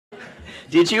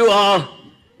Did you all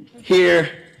hear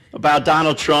about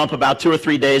Donald Trump about 2 or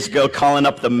 3 days ago calling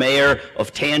up the mayor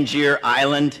of Tangier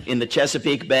Island in the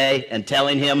Chesapeake Bay and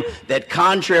telling him that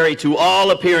contrary to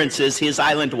all appearances, his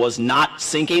island was not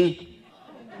sinking?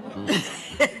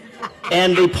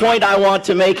 And the point I want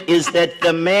to make is that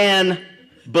the man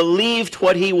believed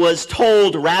what he was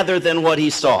told rather than what he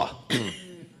saw.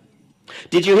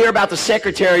 Did you hear about the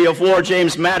Secretary of War,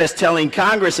 James Mattis, telling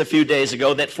Congress a few days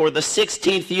ago that for the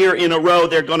 16th year in a row,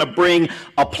 they're going to bring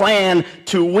a plan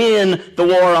to win the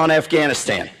war on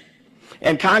Afghanistan?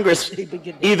 And Congress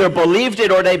either believed it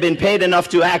or they've been paid enough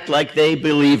to act like they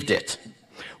believed it.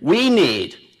 We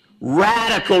need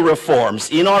radical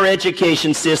reforms in our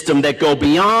education system that go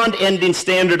beyond ending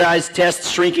standardized tests,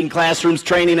 shrinking classrooms,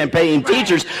 training and paying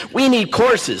teachers. We need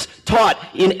courses taught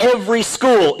in every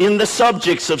school in the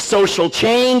subjects of social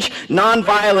change,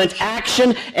 nonviolent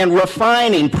action, and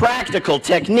refining practical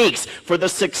techniques for the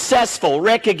successful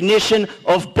recognition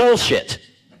of bullshit.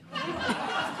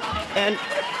 And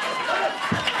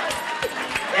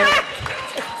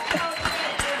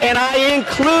I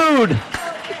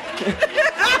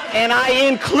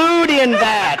include in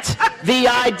that the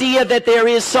idea that there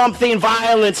is something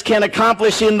violence can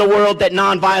accomplish in the world that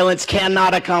nonviolence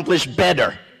cannot accomplish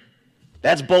better.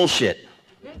 That's bullshit.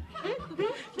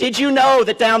 Did you know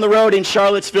that down the road in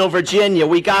Charlottesville, Virginia,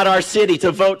 we got our city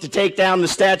to vote to take down the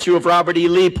statue of Robert E.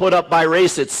 Lee put up by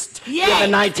racists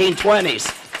in the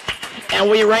 1920s? And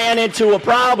we ran into a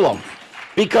problem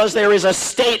because there is a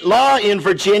state law in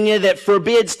Virginia that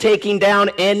forbids taking down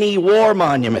any war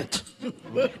monument.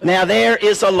 Now, there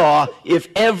is a law, if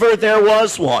ever there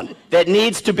was one, that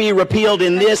needs to be repealed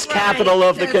in this capital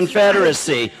of the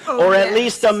Confederacy, or at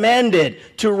least amended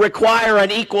to require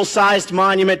an equal-sized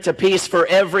monument to peace for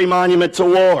every monument to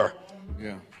war.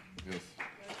 Yeah. Yes.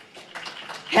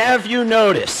 Have you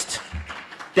noticed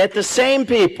that the same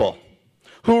people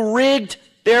who rigged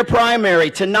their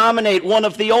primary to nominate one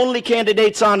of the only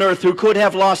candidates on earth who could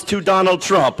have lost to Donald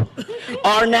Trump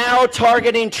are now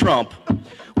targeting Trump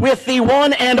with the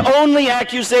one and only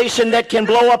accusation that can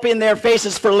blow up in their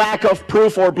faces for lack of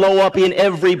proof or blow up in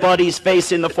everybody's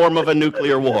face in the form of a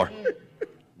nuclear war?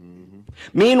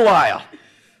 Meanwhile,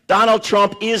 Donald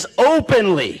Trump is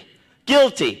openly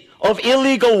guilty of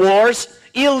illegal wars,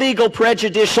 illegal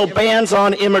prejudicial bans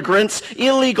on immigrants,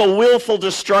 illegal willful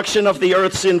destruction of the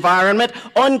Earth's environment,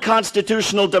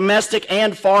 unconstitutional domestic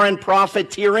and foreign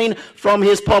profiteering from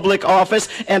his public office,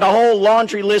 and a whole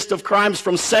laundry list of crimes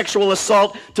from sexual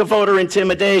assault to voter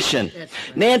intimidation.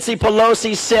 Nancy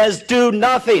Pelosi says do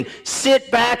nothing. Sit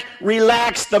back,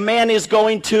 relax. The man is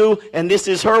going to, and this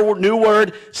is her new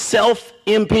word,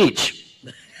 self-impeach.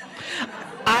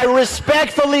 I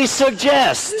respectfully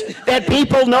suggest that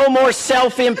people no more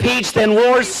self-impeach than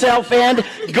wars self-end,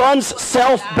 guns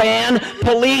self-ban,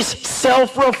 police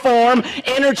self-reform,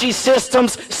 energy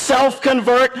systems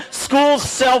self-convert, schools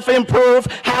self-improve,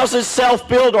 houses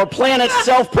self-build, or planets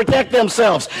self-protect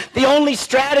themselves. The only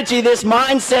strategy this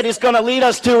mindset is going to lead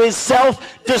us to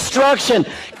self-destruction.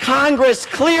 Congress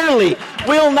clearly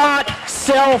will not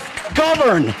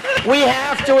self-govern. We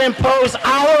have to impose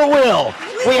our will.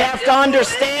 We have to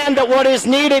understand that what is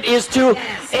needed is to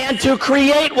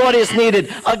create what is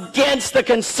needed against the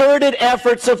concerted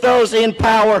efforts of those in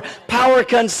power. Power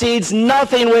concedes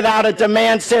nothing without a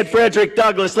demand, said Frederick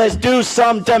Douglass. Let's do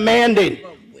some demanding.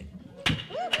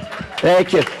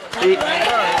 Thank you.